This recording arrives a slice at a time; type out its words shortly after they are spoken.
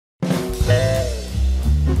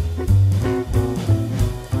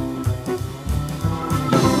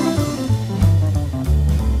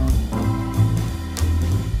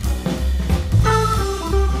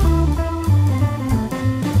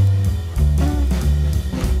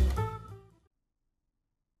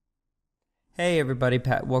Hey everybody,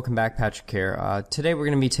 welcome back, Patrick here. Today we're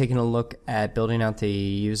going to be taking a look at building out the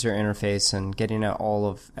user interface and getting all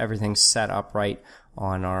of everything set up right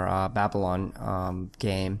on our Babylon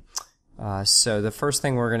game. So the first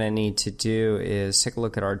thing we're going to need to do is take a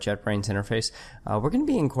look at our JetBrains interface. We're going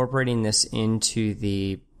to be incorporating this into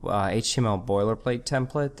the HTML boilerplate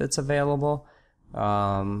template that's available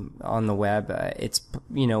on the web. It's,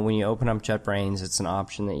 when you open up JetBrains, it's an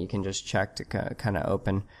option that you can just check to kind of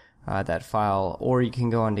open that file, or you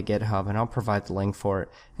can go onto GitHub, and I'll provide the link for it,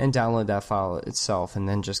 and download that file itself, and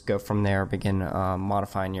then just go from there, begin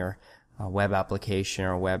modifying your web application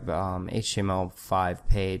or web HTML5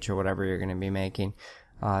 page or whatever you're going to be making.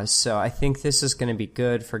 So I think this is going to be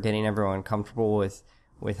good for getting everyone comfortable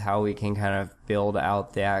with how we can kind of build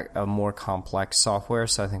out a more complex software.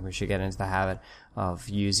 So I think we should get into the habit of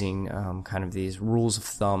using kind of these rules of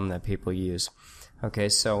thumb that people use. Okay,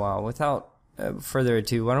 so without further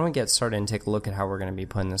ado, why don't we get started and take a look at how we're going to be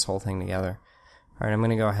putting this whole thing together. Alright, I'm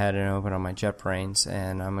going to go ahead and open up my JetBrains,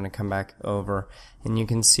 and I'm going to come back over, and you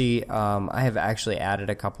can see I have actually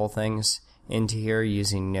added a couple things into here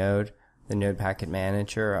using Node, the Node Packet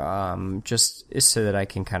Manager, just so that I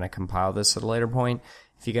can kind of compile this at a later point.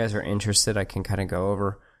 If you guys are interested, I can kind of go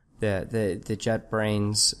over the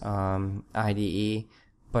JetBrains IDE.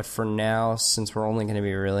 But for now, since we're only going to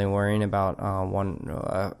be really worrying about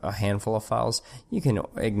a handful of files, you can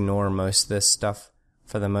ignore most of this stuff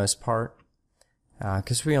for the most part,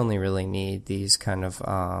 because we only really need these kind of,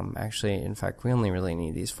 in fact, we only really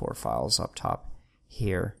need these 4 files up top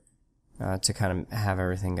here to kind of have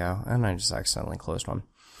everything go. And I just accidentally closed one.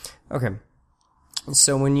 Okay,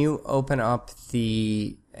 so when you open up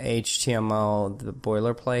the HTML, the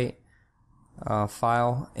boilerplate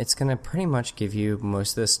file, it's going to pretty much give you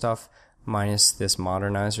most of this stuff minus this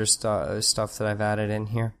modernizer stuff that I've added in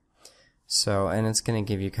here. So, and it's going to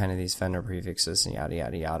give you kind of these vendor prefixes and yada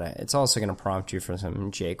yada yada. It's also going to prompt you for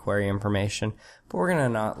some jQuery information, but we're going to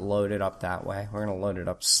not load it up that way. We're going to load it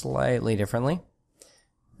up slightly differently.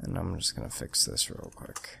 And I'm just going to fix this real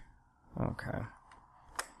quick. Okay.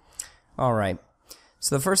 Alright.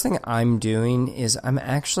 So the first thing I'm doing is I'm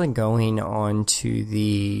actually going on to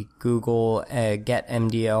the Google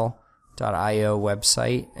getMDL.io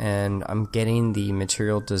website, and I'm getting the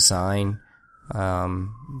material design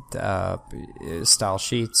style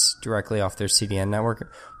sheets directly off their CDN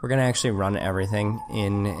network. We're going to actually run everything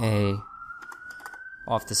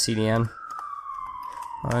off the CDN.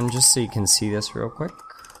 And just so you can see this real quick.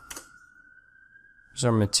 There's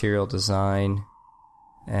our material design.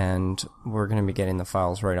 And we're going to be getting the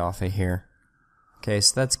files right off of here. Okay,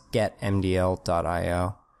 so that's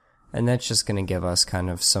getMDL.io. And that's just going to give us kind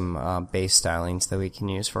of some base stylings that we can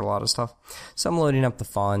use for a lot of stuff. So I'm loading up the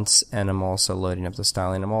fonts, and I'm also loading up the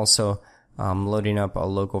styling. I'm also loading up a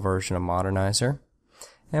local version of Modernizer.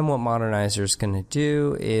 And what Modernizer is going to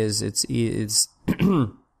do is it's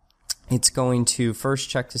going to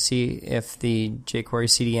first check to see if the jQuery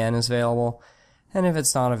CDN is available. And if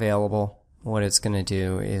it's not available, what it's going to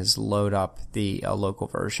do is load up the local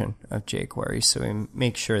version of jQuery, so we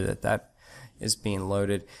make sure that that is being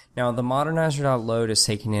loaded. Now, the modernizer.load is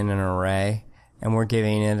taking in an array, and we're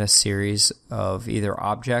giving it a series of either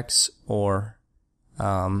objects or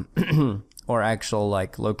or actual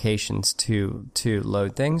like locations to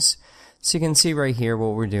load things. So you can see right here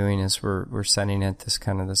what we're doing is we're setting it this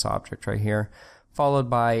object right here, followed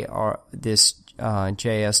by this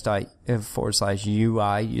js./UI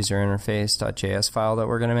user interface.js file that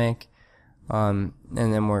we're going to make. And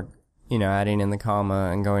then we're, adding in the comma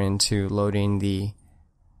and going into loading the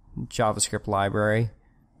JavaScript library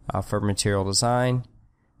for material design.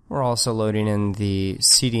 We're also loading in the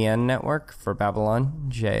CDN network for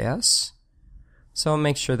Babylon.js. So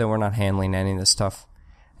make sure that we're not handling any of this stuff.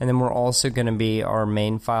 And then we're also going to be our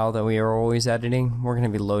main file that we are always editing. We're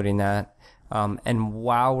going to be loading that. And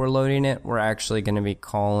while we're loading it, we're actually going to be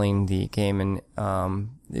calling the game and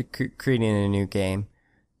creating a new game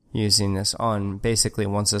using this on. Basically,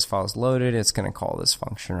 once this file is loaded, it's going to call this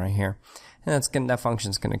function right here, and that function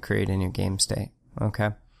is going to create a new game state. Okay,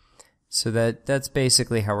 so that's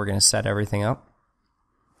basically how we're going to set everything up.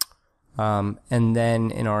 And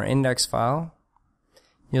then in our index file,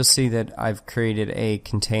 you'll see that I've created a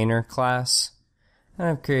container class, and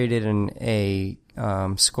I've created a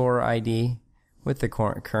score ID with the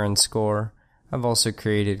current score. I've also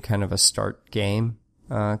created kind of a start game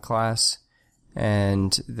class,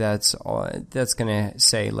 and that's going to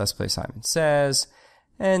say let's play Simon Says,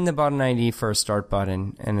 and the button ID for a start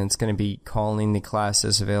button, and it's going to be calling the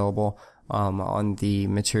classes available on the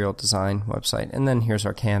material design website. And then here's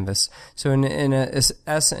our canvas. So in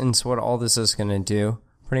essence, what all this is going to do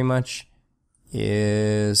pretty much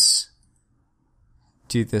is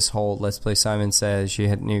do this whole Let's Play Simon Says, you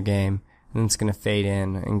hit new game, and it's going to fade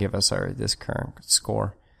in and give us this current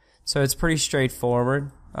score. So it's pretty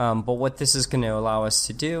straightforward, but what this is going to allow us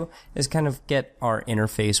to do is kind of get our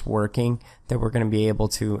interface working, that we're going to be able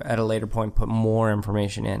to, at a later point, put more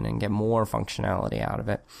information in and get more functionality out of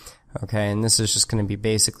it. Okay, and this is just going to be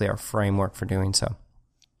basically our framework for doing so.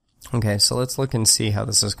 Okay, so let's look and see how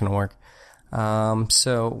this is going to work.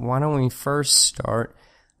 So why don't we first start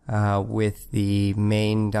with the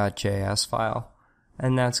main.js file,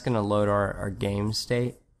 and that's going to load our game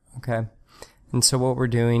state. Okay, and so what we're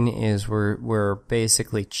doing is we're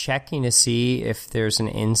basically checking to see if there's an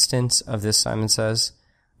instance of this Simon Says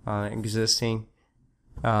existing,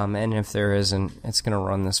 and if there isn't, it's going to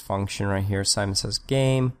run this function right here, Simon Says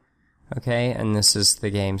game. Okay, and this is the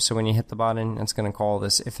game. So when you hit the button, it's going to call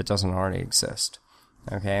this if it doesn't already exist.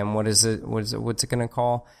 Okay, and what's it going to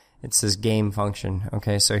call? It's this game function.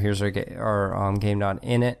 Okay, so here's our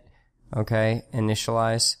game.init. Okay,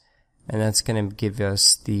 initialize, and that's going to give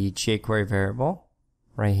us the jQuery variable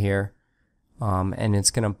right here, and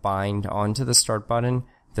it's going to bind onto the start button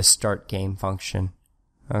the start game function.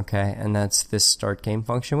 Okay, and that's this start game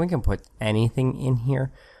function. We can put anything in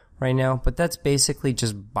here right now, but that's basically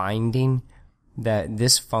just binding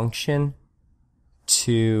this function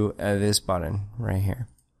to this button right here.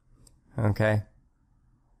 Okay.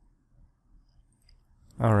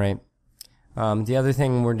 All right. The other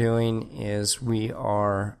thing we're doing is we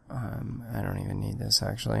are, I don't even need this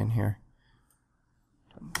actually in here.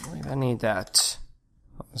 Don't believe I need that.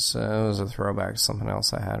 So it was a throwback to something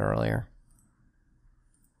else I had earlier.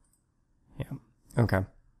 Yeah. Okay.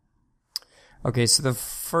 Okay, so the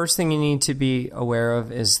first thing you need to be aware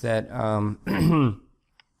of is that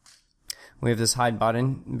we have this hide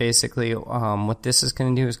button. Basically, what this is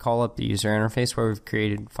going to do is call up the user interface where we've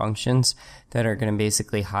created functions that are going to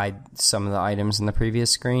basically hide some of the items in the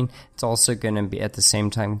previous screen. It's also going to be at the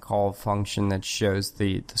same time call a function that shows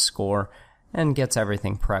the score and gets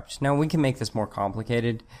everything prepped. Now, we can make this more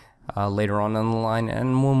complicated later on the line,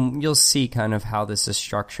 and you'll see kind of how this is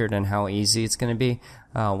structured and how easy it's going to be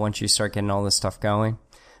once you start getting all this stuff going.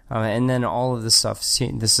 And then all of this stuff,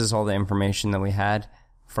 this is all the information that we had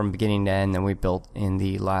from beginning to end that we built in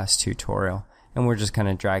the last tutorial, and we're just kind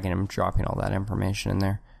of dragging and dropping all that information in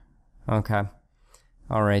there. Okay.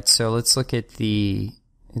 All right. So let's look at the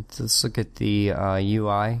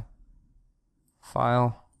UI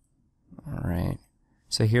file. All right.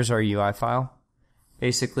 So here's our UI file.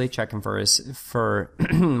 Basically checking for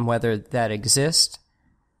whether that exists,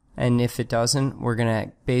 and if it doesn't, we're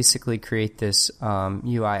gonna basically create this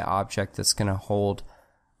UI object that's gonna hold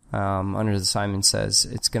under the Simon Says,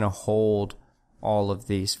 it's gonna hold all of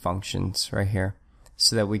these functions right here,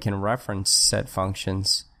 so that we can reference said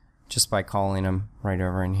functions just by calling them right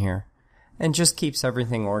over in here, and just keeps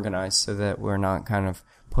everything organized so that we're not kind of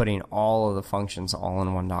putting all of the functions all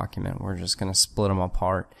in one document. We're just gonna split them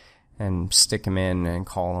apart and stick them in and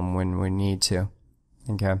call them when we need to.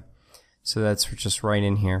 Okay, so that's just right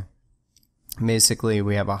in here. Basically,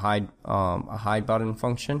 we have a hide button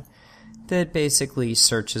function that basically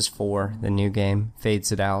searches for the new game,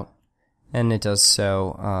 fades it out, and it does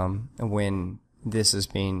so when this is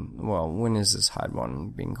when is this hide one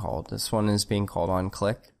being called? This one is being called on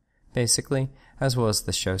click, basically, as well as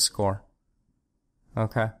the show score.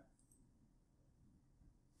 Okay.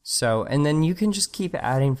 So, and then you can just keep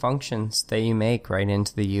adding functions that you make right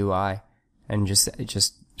into the UI, and just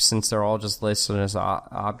since they're all just listed as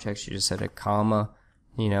objects, you just hit a comma,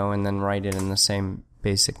 and then write it in the same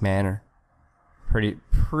basic manner.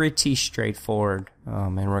 Pretty straightforward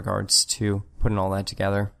in regards to putting all that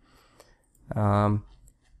together.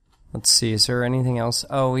 Let's see, is there anything else?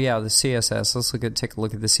 Oh yeah, the CSS. Let's take a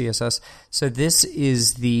look at the CSS. So this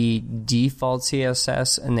is the default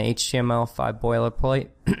CSS and the HTML5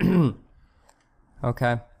 BoilerPlate.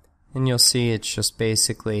 Okay, and you'll see it just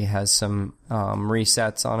basically has some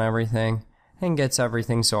resets on everything and gets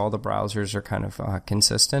everything so all the browsers are kind of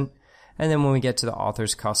consistent. And then when we get to the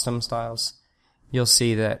author's custom styles, you'll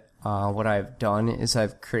see that what I've done is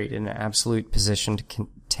I've created an absolute positioned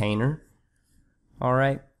container. All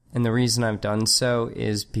right. And the reason I've done so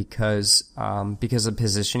is because of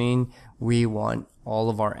positioning, we want all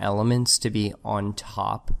of our elements to be on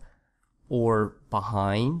top or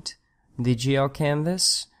behind the GL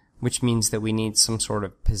canvas, which means that we need some sort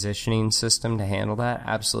of positioning system to handle that.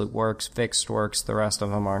 Absolute works, fixed works, the rest of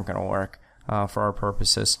them aren't going to work for our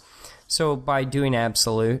purposes. So by doing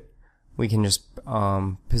absolute, we can just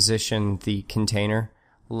position the container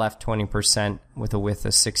left 20% with a width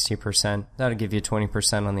of 60%. That'll give you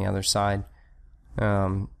 20% on the other side.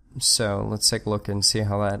 So let's take a look and see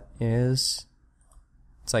how that is.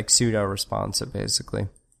 It's like pseudo responsive basically,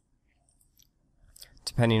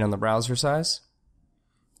 depending on the browser size.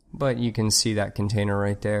 But you can see that container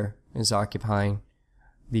right there is occupying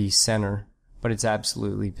the center, but it's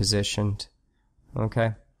absolutely positioned.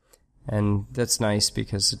 Okay? And that's nice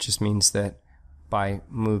because it just means that by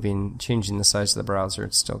changing the size of the browser,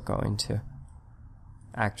 it's still going to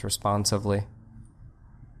act responsively.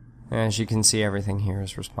 And as you can see, everything here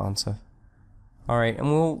is responsive. Alright,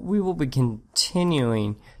 and we will be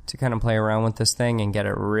continuing to kind of play around with this thing and get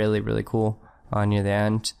it really, really cool near the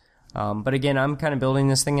end. But again, I'm kind of building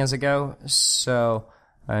this thing as I go, so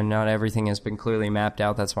not everything has been clearly mapped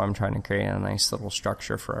out. That's why I'm trying to create a nice little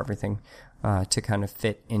structure for everything to kind of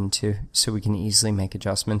fit into, so we can easily make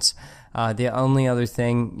adjustments. The only other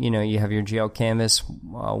thing, you have your GL canvas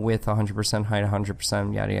width 100%, height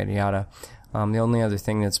 100%, yada, yada, yada. The only other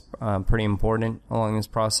thing that's pretty important along this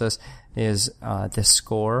process is the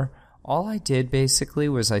score. All I did basically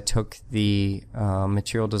was I took the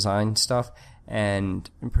material design stuff and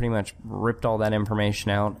pretty much ripped all that information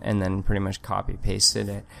out and then pretty much copy pasted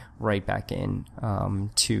it right back in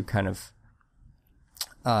to kind of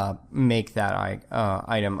make that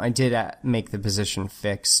item. I did make the position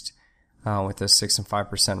fixed with a 6 and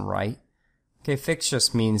 5% right. Okay, fixed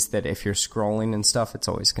just means that if you're scrolling and stuff, it's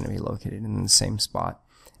always going to be located in the same spot,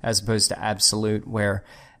 as opposed to absolute, where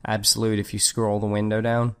absolute, if you scroll the window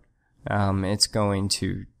down, it's going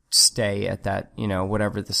to stay at that,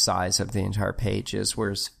 whatever the size of the entire page is,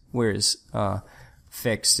 whereas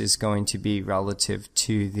fixed is going to be relative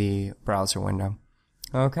to the browser window.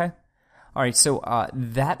 Okay? Alright, so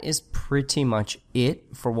that is pretty much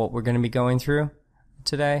it for what we're going to be going through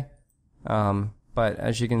today. But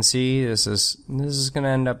as you can see, this is going to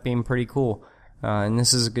end up being pretty cool, and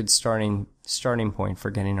this is a good starting point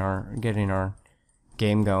for getting our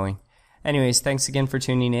game going. Anyways, thanks again for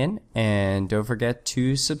tuning in, and don't forget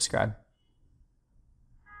to subscribe.